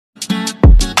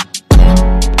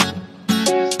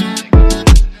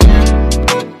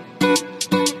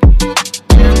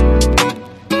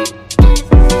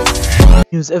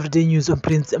News, everyday news on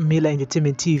Prince Miller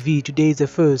Entertainment TV. Today is the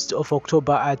 1st of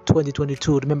October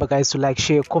 2022. Remember, guys, to like,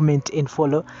 share, comment, and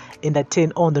follow, and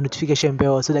turn on the notification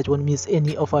bell so that you won't miss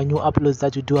any of our new uploads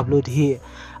that we do upload here.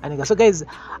 And so, guys,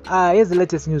 here's the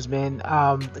latest news, man.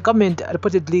 The government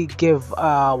reportedly gave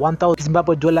 1,000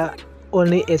 Zimbabwe dollar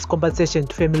only as compensation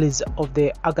to families of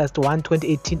the August 1,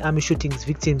 2018 army shootings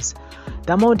victims.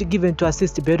 The amount given to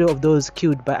assist the burial of those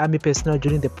killed by army personnel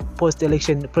during the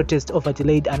post-election protest over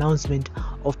delayed announcement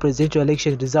of presidential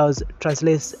election results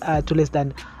translates to less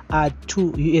than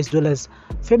 $2.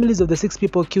 Families of the 6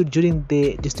 people killed during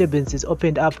the disturbances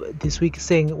opened up this week,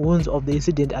 saying wounds of the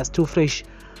incident are still fresh.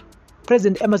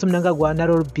 President Emerson Mnangagwa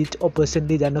narrowly beat opposition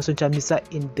leader Nelson Chamisa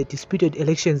in the disputed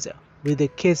elections, with the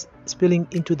case spilling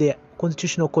into the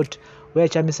Constitutional Court, where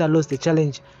Chamisa lost the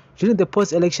challenge. During the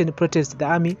post-election protest, the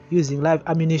army, using live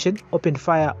ammunition, opened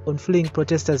fire on fleeing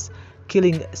protesters,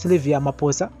 killing Sylvia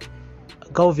Maposa,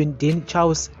 Galvin Dean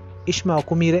Charles, Ishmael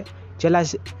Kumire,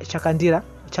 Jelash Chakandira,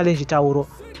 Challenge Tauro,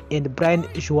 and Brian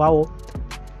Joao.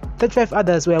 35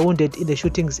 others were wounded in the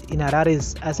shootings in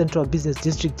Harare's central business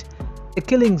district. The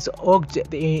killings urged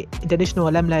the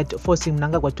international limelight, forcing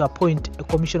Mnangagwa to appoint a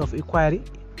commission of inquiry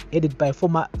headed by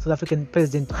former South African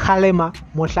President Kgalema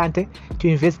Motlanthe to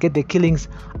investigate the killings.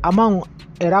 Among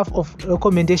a raft of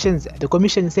recommendations, the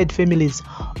commission said families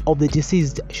of the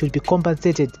deceased should be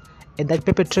compensated and that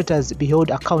perpetrators be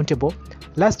held accountable.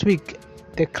 Last week,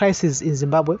 the Crisis in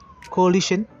Zimbabwe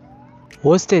Coalition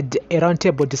hosted a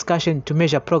roundtable discussion to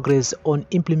measure progress on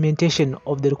implementation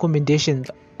of the recommendations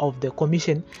of the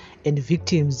commission, and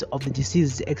victims of the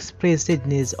deceased expressed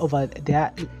sadness over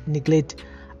their neglect.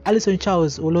 Alison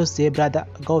Charles, who lost her brother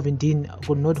Galvin Dean,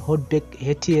 could not hold back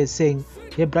her tears, saying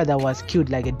her brother was killed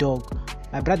like a dog.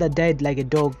 My brother died like a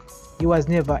dog. He was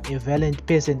never a violent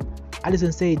person.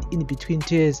 Alison said in between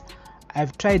tears,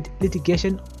 I've tried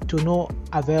litigation to no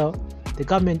avail. The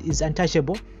government is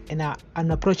untouchable and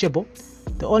unapproachable.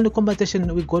 The only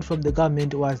compensation we got from the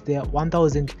government was the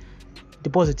 1,000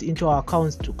 deposit into our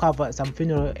accounts to cover some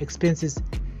funeral expenses.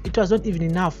 It was not even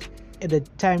enough. At the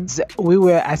time, we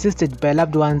were assisted by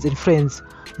loved ones and friends.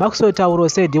 Maxwell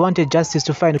Tauro said he wanted justice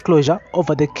to find closure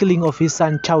over the killing of his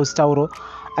son Charles Tauro.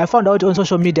 I found out on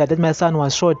social media that my son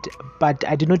was shot, but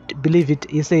I did not believe it.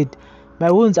 He said,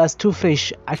 my wounds are too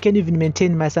fresh. I can't even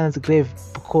maintain my son's grave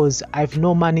because I have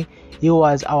no money. He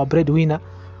was our breadwinner.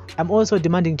 I'm also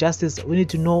demanding justice. We need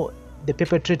to know the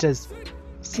perpetrators.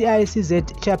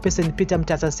 CICZ chairperson Peter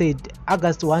Mtasa said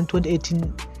August 1,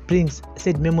 2018 brings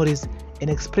sad memories and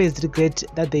expressed regret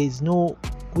that there is no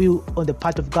will on the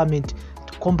part of government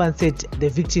to compensate the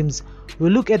victims. We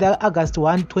look at the August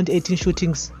 1, 2018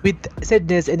 shootings with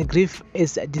sadness and grief,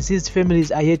 as deceased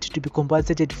families are yet to be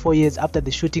compensated 4 years after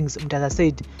the shootings. Mtasa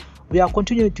said, we are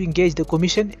continuing to engage the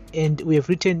commission and we have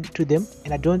written to them,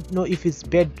 and I don't know if it's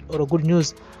bad or good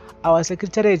news. Our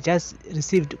secretariat just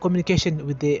received communication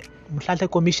with the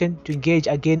Motlanthe Commission to engage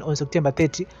again on September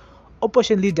 30.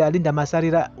 Opposition leader Linda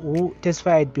Masarira, who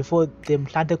testified before the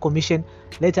Motlanthe Commission,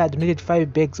 later donated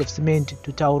 5 bags of cement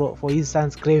to Tauro for his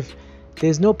son's grave. There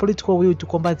is no political will to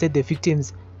compensate the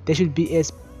victims. There should be a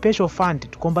special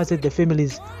fund to compensate the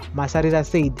families, Masarira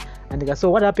said. And so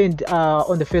what happened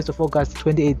on the 1st of August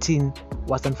 2018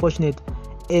 was unfortunate.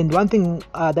 And one thing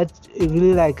that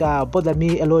really bothered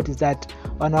me a lot is that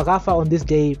vanhu vakafa on this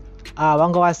day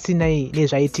vanga vasinai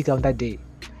nezvaitika on that day.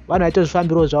 Vanhu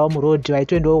vaitozvifambirawo zvavo murodhi,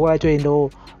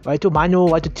 vaitoendawo vaitomhanyawo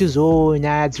vaitotizawo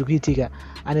nyaya dziri kuitika,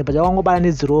 and but vakangobara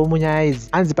nedzirowo munyaya idzi.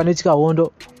 Hanzi panoitika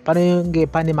hondo panenge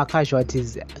pane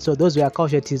macasualties. So those were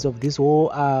casualties of this whole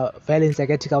violence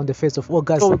yakaitika on the 1st of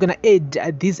August. So we're going to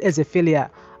add this as a failure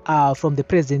from the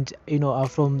president,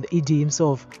 from the ED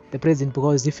himself, the president,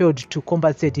 because he failed to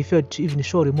compensate, he failed to even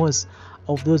show remorse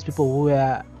of those people who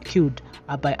were killed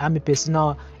by army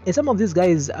personnel. And some of these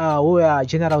guys who were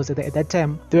generals at that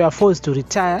time, they were forced to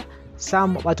retire.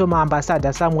 Some vatoma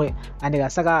ambassador somewhere,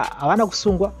 and saka havana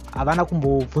kusungwa, havana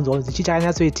kumbobvunzwa kunzi chii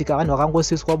chakanyatsoitika. Vanhu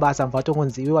vakangosiswa basa mva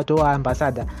vatongonzi iwe watova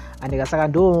ambassador, and saka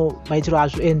ndo maitiro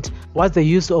azvo. And what's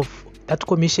the use of that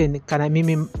commission kana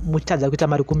mimi muchitadza kuita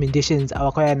ma-recommendations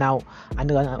avakauya nawo,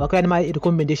 and vakauya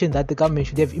nema-recommendations that the government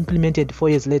should have implemented 4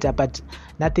 years later, but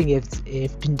nothing has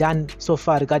been done so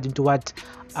far regarding to what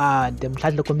the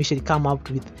Motlanthe Commission come up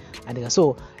with. And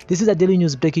so this is a daily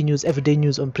news, breaking news, everyday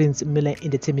news on Prince Miller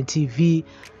Entertainment TV.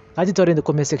 Write it out in the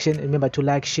comment section. Remember to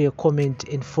like, share, comment,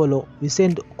 and follow. We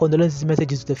send condolences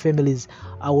messages to the families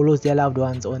who lost their loved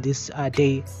ones on this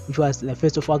day, which was the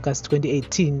 1st of August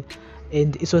 2018.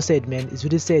 And it's so sad, man. It's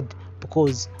really sad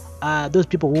because those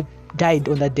people who died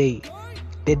on that day,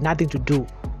 they had nothing to do.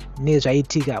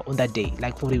 nezvaiitika on that day,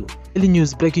 like for real. Daily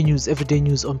news, breaking news, everyday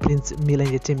news on Prince Miller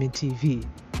Entertainment TV.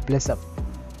 Bless up.